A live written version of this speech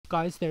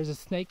Guys, there's a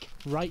snake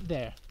right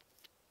there.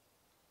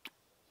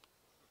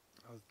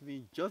 I was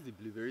doing just the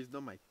blueberries,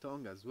 not my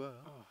tongue as well.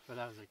 Oh, but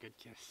that was a good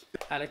kiss.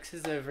 Alex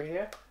is over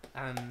here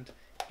and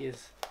he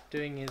is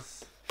doing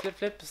his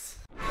flips.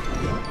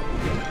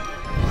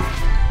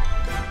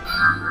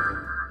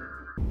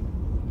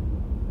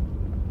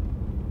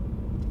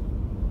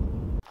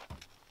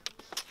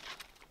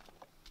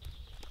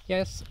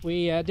 Yes,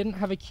 we didn't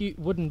have a cute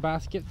wooden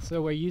basket,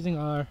 so we're using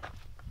our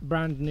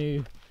brand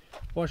new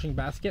washing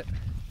basket.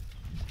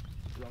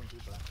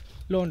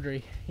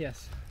 Laundry,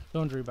 yes,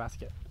 laundry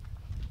basket.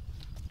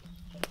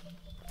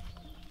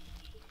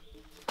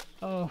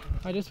 Oh,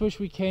 I just wish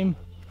we came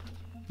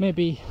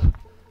maybe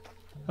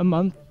a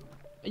month.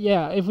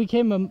 Yeah, if we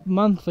came a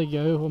month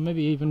ago, or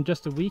maybe even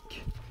just a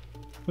week,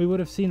 we would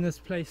have seen this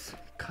place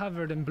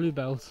covered in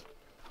bluebells.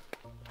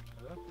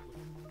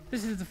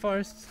 This is the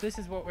forest, this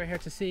is what we're here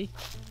to see.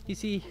 You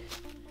see,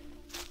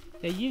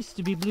 there used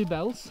to be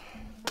bluebells,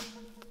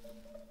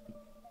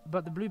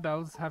 but the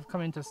bluebells have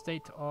come into a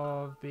state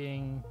of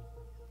being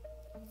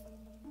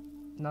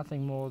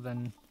nothing more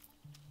than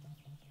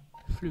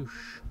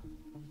floosh.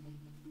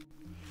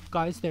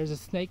 Guys, there's a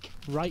snake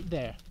right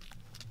there,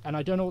 and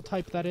I don't know what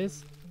type that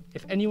is.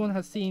 If anyone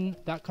has seen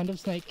that kind of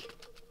snake,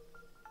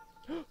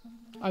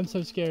 I'm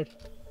so scared.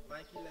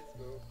 Mikey, let's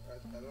go.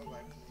 I don't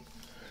like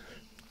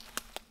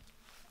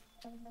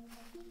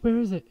snakes. Where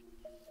is it?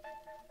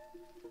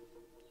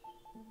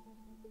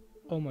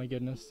 Oh my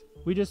goodness.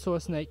 We just saw a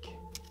snake.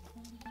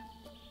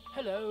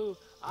 Hello,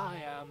 I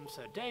am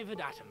Sir David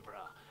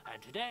Attenborough,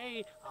 and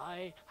today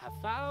I have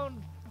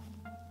found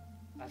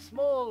a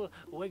small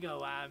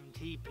wigwam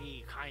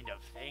teepee kind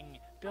of thing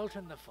built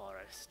in the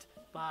forest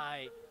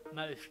by,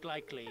 most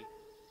likely,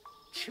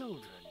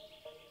 children.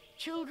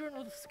 Children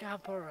will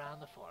scamper around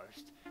the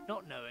forest,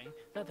 not knowing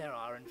that there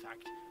are in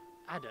fact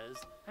adders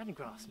and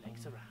grass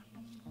snakes around.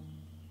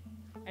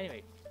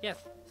 Anyway,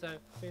 yes, so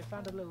we have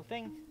found a little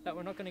thing that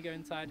we're not going to go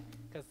inside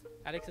because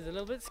Alex is a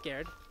little bit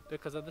scared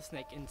because of the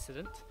snake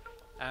incident.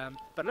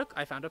 But look,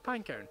 I found a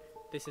pine cone.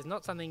 This is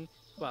not something,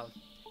 well,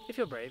 if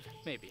you're brave,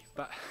 maybe,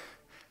 but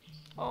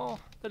oh,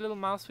 the little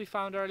mouse we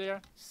found earlier,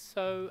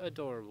 so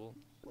adorable.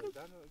 Wait,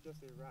 that's not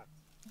just a rat.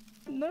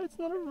 No, it's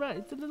not a rat,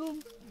 it's a little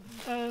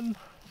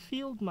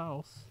field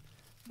mouse,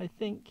 I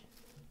think.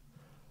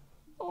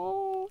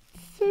 Oh,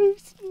 so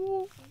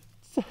small,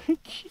 so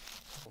cute.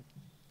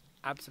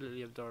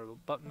 Absolutely adorable,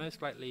 but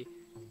most likely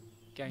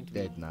going to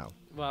be Dead now.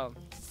 well,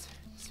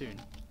 soon.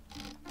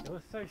 It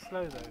was so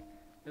slow though.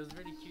 It was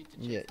really cute to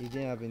chase. Yeah, he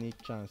didn't have any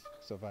chance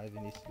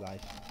surviving his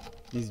life.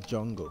 This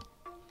jungle.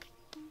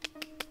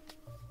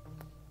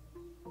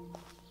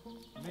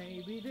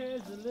 Maybe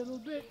there's a little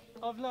bit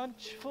of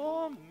lunch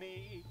for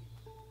me.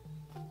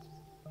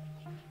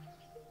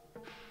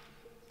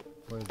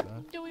 What is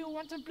that? Do you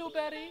want a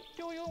blueberry?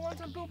 Do you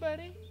want a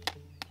blueberry?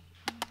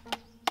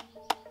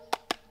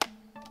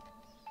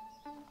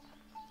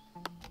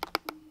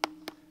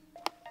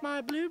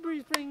 My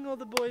blueberries bring all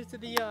the boys to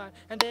the yard,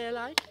 and they're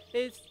like,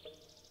 it's...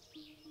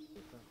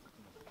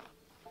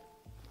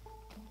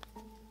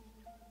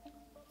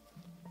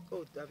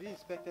 Oh, have you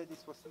inspected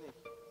this for snake?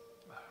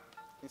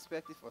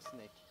 Inspect it for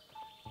snake.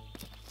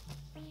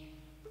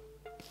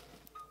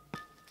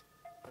 The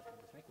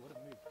snake would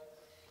have moved.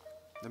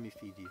 Let me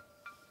feed you.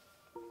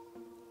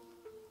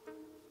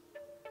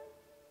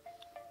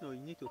 No, you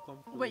need to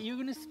come close. Wait, you're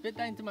gonna spit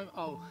that into my...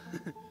 Oh.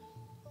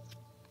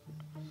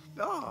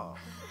 Oh!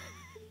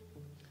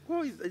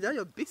 Oh, is that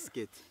your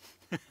biscuit?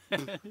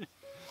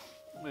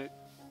 Wait,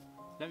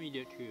 let me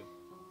do it to you.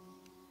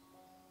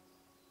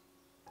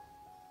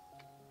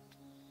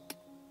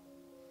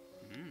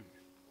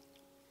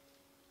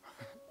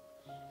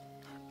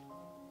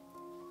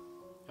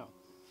 Oh.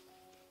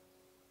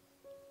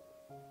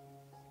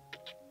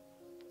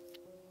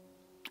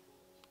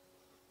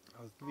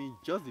 I was doing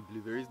just the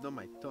blueberries, not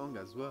my tongue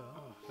as well.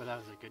 Oh, but that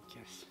was a good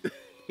kiss.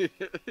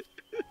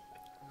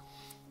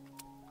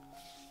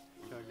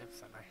 Your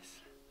lips are nice.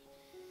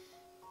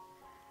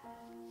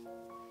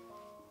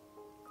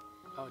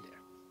 Oh dear.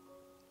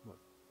 What?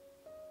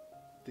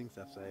 Things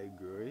have started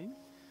growing?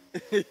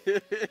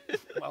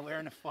 Well, we're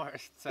in a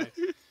forest, so...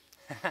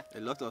 A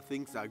lot of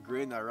things are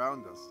growing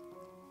around us.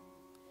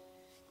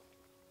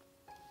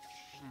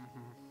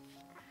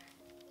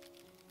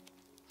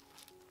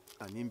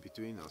 And in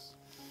between us.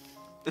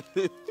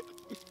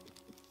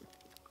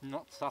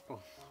 Not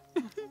subtle.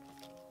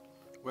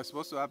 We're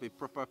supposed to have a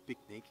proper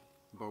picnic,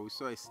 but we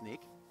saw a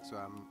snake, so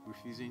I'm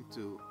refusing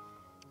to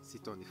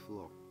sit on the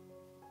floor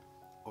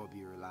or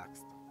be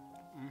relaxed.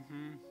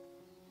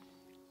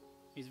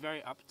 He's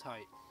very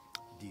uptight.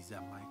 These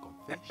are my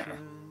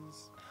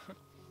confessions.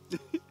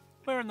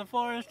 We're in the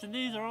forest and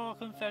these are all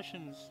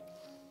confessions.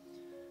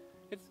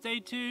 It's day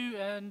 2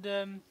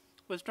 and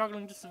we're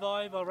struggling to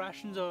survive. Our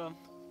rations are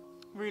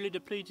really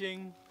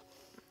depleting.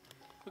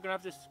 We're gonna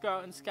have to go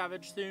out and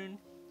scavenge soon.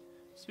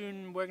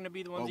 Soon we're gonna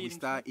be the ones Or we eating.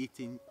 start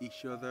eating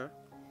each other.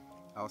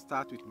 I'll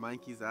start with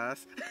Mikey's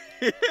ass.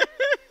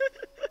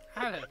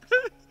 Alex.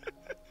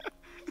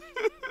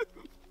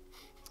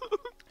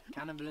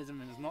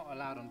 Cannibalism is not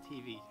allowed on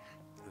TV.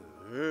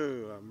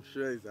 Oh, I'm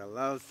sure it's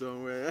allowed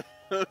somewhere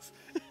else.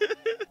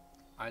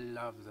 I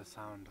love the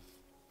sound of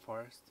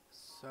forest.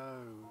 So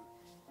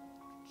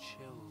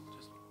chill,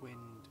 just wind,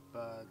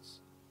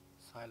 birds,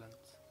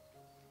 silence.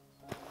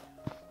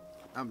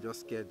 I'm just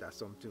scared that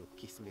something will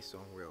kiss me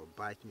somewhere or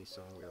bite me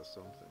somewhere or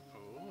something.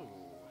 Oh,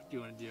 do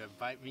you want to do a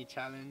bite me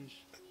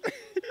challenge?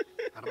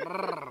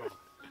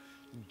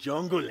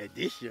 Jungle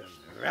edition.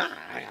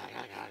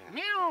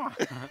 Meow.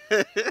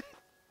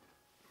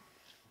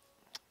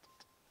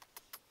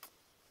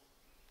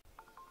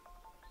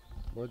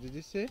 What did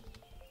you say?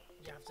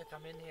 You have to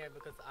come in here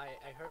because I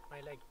hurt my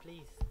leg,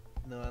 please.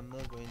 No, I'm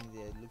not going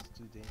there. It looks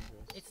too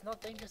dangerous. It's not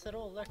dangerous at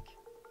all, look.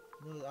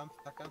 No,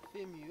 I can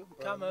film you.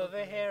 But Come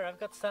over here, I've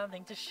got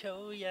something to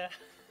show you.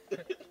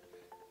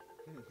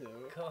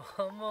 No.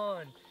 Come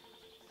on.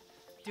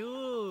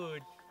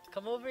 Dude,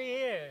 come over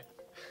here.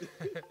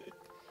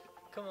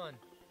 Come on.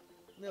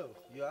 No,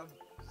 you have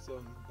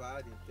some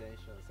bad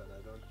intentions and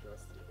I don't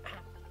trust you.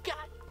 I've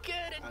got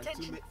good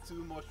intentions. And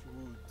too much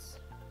woods.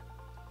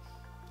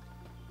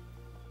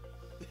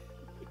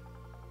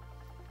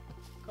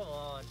 Come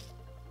on.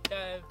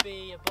 Don't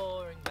be a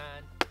boring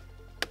man.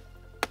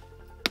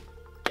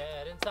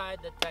 Get inside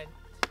the tent.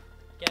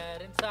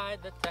 Get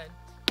inside the tent.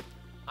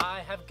 I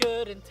have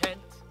good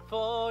intent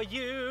for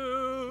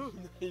you.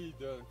 No, you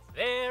don't.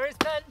 There is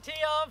plenty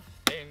of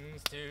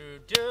things to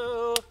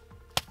do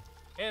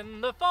in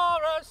the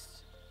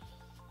forest.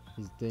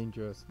 It's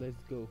dangerous.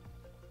 Let's go.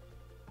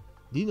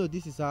 Do you know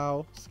this is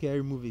how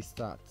scary movies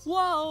start?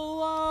 Whoa,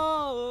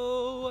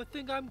 whoa, I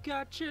think I'm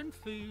catching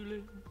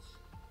feelings.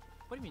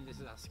 What do you mean this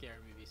is how scary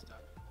movies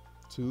start?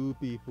 Two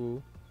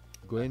people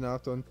going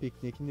out on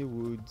picnic in the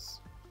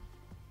woods.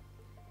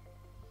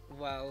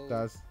 Well,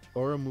 That's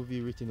horror movie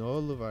written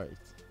all over it.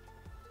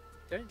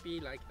 don't be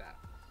like that.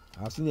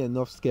 I've seen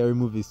enough scary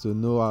movies to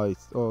know how it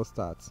all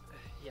starts.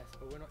 Yes,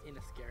 but we're not in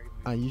a scary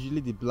movie. And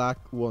usually the black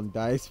one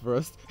dies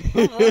first.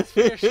 Oh, well, that's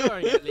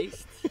reassuring at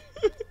least.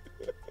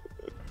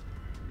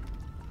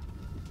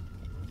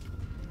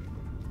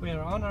 We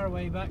are on our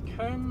way back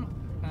home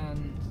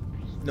and...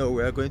 No,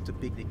 we are going to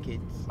pick the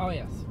kids. Oh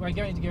yes, we're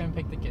going to go and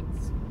pick the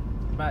kids.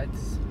 But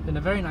it's been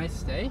a very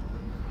nice day.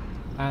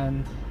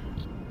 And...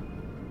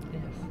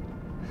 yes.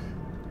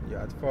 You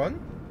had fun?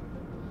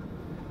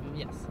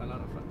 Yes, a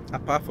lot of fun.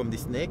 Apart from the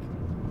snake?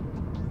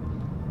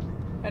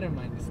 I don't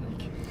mind the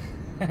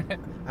snake.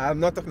 I'm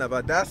not talking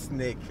about that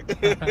snake.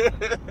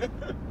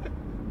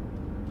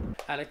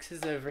 Alex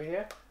is over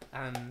here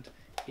and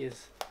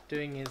he's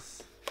doing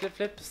his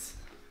flip-flips.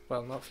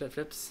 Well, not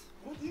flip-flips.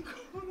 What do you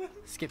call them?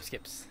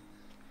 Skips.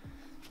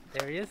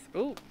 There he is.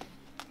 Ooh.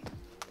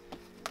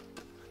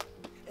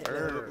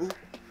 Ooh.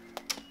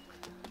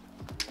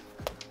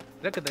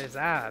 Look at those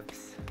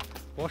abs.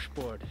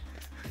 Washboard.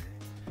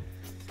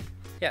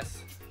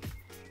 Yes.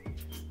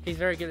 He's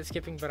very good at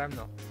skipping, but I'm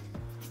not.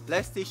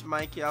 Let's teach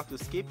Mikey how to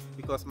skip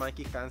because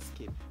Mikey can't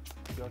skip.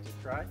 You want to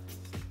try?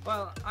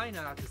 Well, I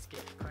know how to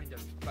skip, kind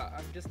of, but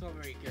I'm just not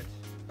very good.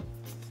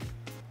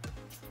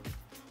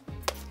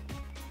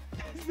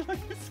 It's not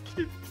a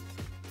skip.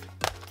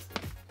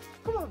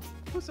 Come on,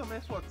 put some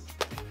effort.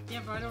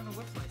 Yeah, but I don't know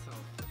whip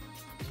myself.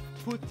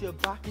 Put your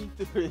back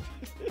into it.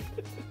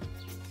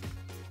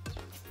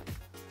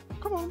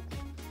 Come on.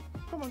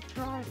 Come on,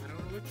 try. I don't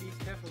want to whip you,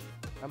 careful.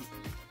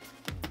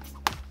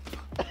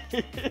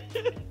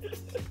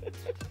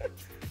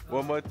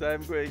 One more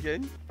time, go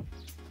again.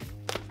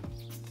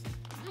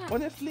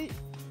 Honestly,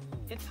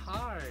 It's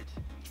hard.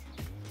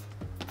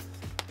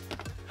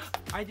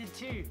 I did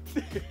too.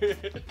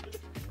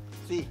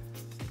 see,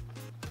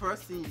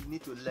 first thing you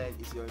need to learn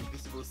is your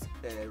invisible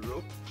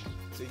rope.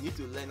 So you need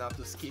to learn how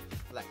to skip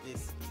like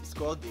this. It's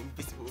called the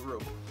invisible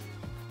rope.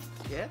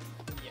 Yeah?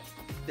 Yeah.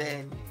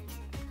 Then,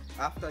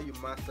 after you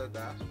master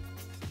that,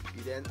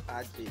 you then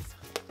add this.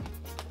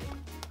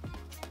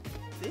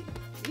 See?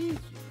 Easy.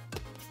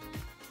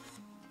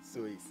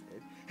 So he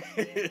said.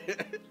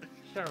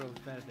 Cheryl's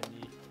better than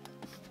you.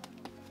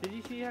 Did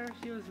you see her?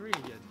 She was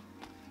really good.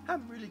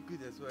 I'm really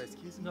good as well,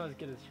 excuse me. Not as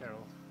good as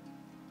Cheryl.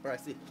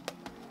 Alright, see.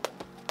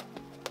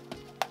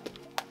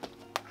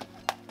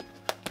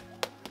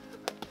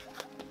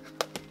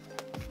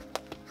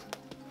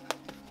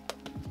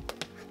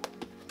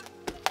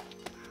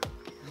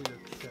 You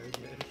look so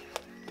good.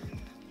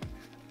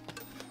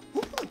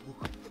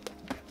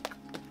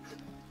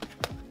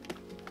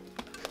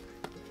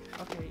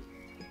 Okay.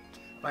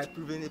 By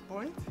proving a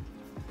point,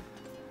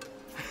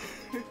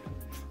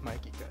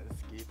 Mikey can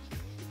skip.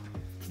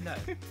 No,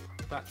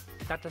 but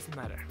that doesn't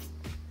matter.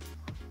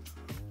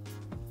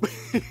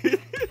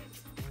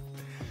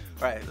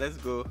 Alright, let's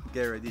go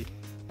get ready.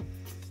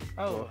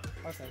 Oh,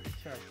 okay,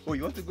 sure. Oh,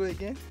 you want to go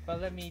again? Well,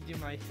 let me do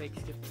my fake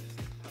skip first.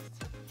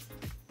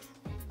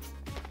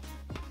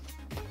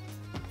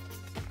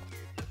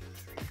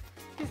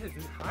 This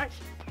isn't hard.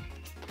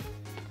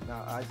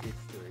 Now add this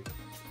to it.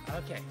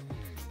 Okay.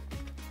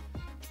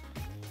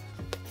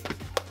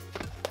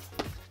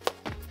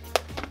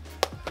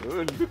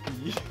 Oh, look at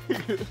you.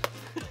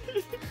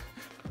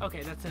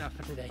 Okay, that's enough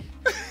for today.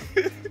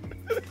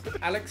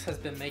 Alex has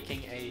been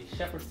making a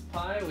shepherd's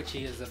pie, which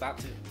he is about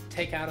to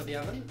take out of the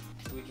oven,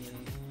 so we can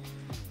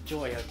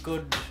enjoy a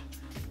good...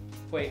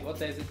 Wait, what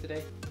day is it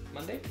today?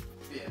 Monday?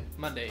 Yeah.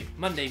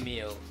 Monday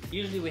meal.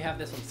 Usually we have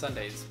this on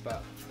Sundays,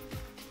 but...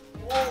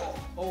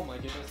 Oh my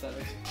goodness, that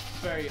looks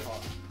very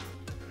hot.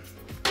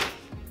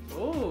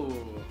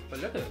 Oh, but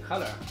look at the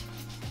color.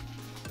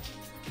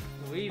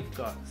 We've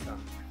got some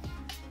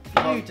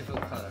beautiful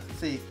color.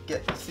 See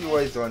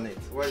what is on it.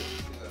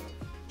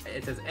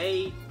 It says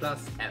A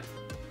plus M.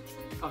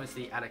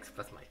 Obviously Alex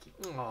plus Mikey.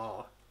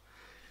 Oh,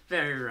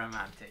 very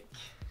romantic.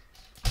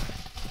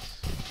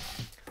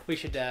 We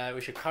should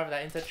carve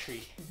that into a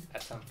tree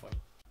at some point.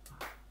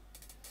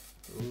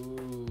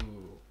 Ooh.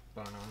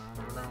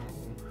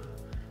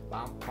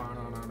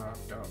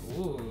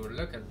 Ooh,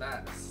 look at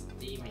that,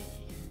 steamy.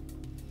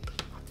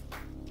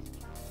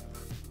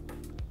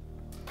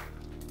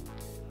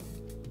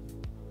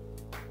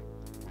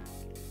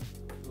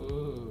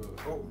 Ooh.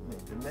 Oh my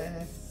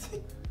goodness.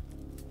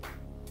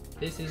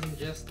 This isn't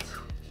just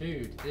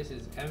food, this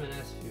is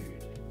M&S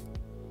food.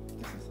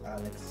 This is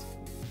Alex.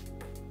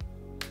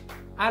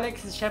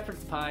 Alex's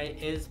shepherd's pie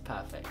is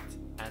perfect,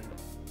 and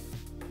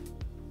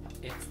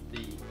it's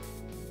the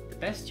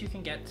best you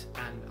can get,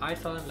 and I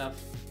fell in love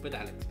with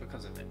Alex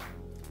because of it.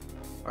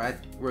 Alright,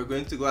 we're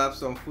going to go have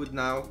some food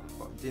now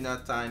for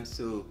dinner time,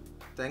 so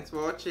thanks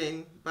for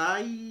watching.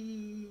 Bye.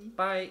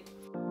 Bye.